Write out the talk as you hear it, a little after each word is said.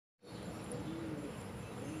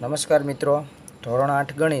નમસ્કાર મિત્રો, ધોરણ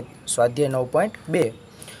 8 ગણિત સ્વાધ્યાય 9.2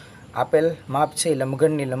 આપેલ માપ છે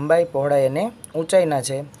લંબઘનની લંબાઈ, પહોળાઈ અને ઊંચાઈના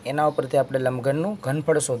છે. એના ઉપરથી આપણે લંબઘનનું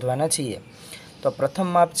ઘનફળ શોધવાના છીએ. તો પ્રથમ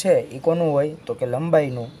માપ છે એ કોનું હોય તો કે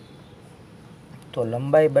લંબાઈનું. તો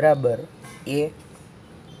લંબાઈ બરાબર a,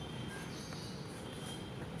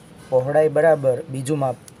 પહોળાઈ બરાબર બીજું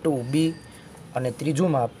માપ 2b અને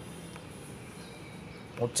ત્રીજું માપ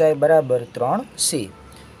ઊંચાઈ બરાબર 3c.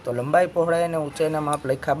 તો લંબાઈ, પહોળાઈ અને ઊંચાઈના માપ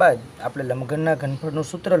લખ્યા બાદ આપણે લંબઘનના ઘનફળનું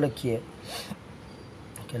સૂત્ર લખીએ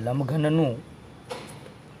કે લંબઘનનું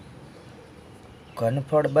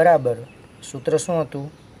ઘનફળ બરાબર, સૂત્ર શું હતું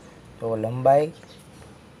તો લંબાઈ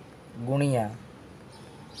ગુણ્યા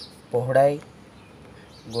પહોળાઈ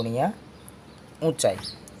ગુણ્યા ઊંચાઈ.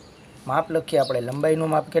 માપ લખીએ આપણે. લંબાઈનું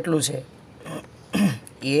માપ કેટલું છે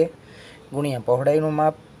a ગુણ્યા પહોળાઈનું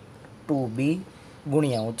માપ 2b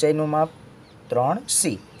ગુણ્યા ઊંચાઈનું માપ 3c.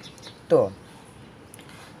 તો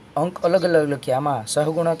અંક અલગ અલગ લખીએ. આમાં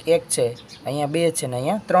સહગુણક 1 છે, અહીંયા 2 છે ને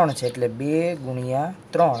અહીંયા 3 છે, એટલે 2 ગુણ્યા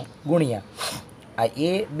 3 ગુણ્યા આ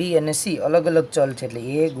a b અને c અલગ અલગ ચલ છે, એટલે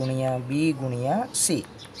a ગુણ્યા b ગુણ્યા c.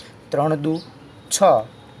 3 દુ 6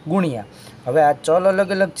 ગુણ્યા, હવે આ ચલ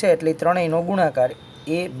અલગ અલગ છે એટલે ત્રણેયનો ગુણાકાર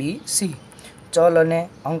a b c. ચલ અને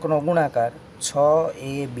અંકનો ગુણાકાર 6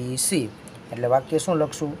 a b c. એટલે વાક્ય શું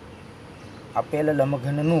લખશું? આપેલ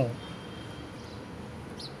લંબઘનનું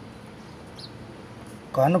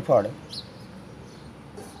ઘનફળ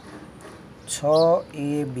 6 a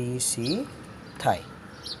b c થાય.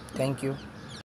 Thank you.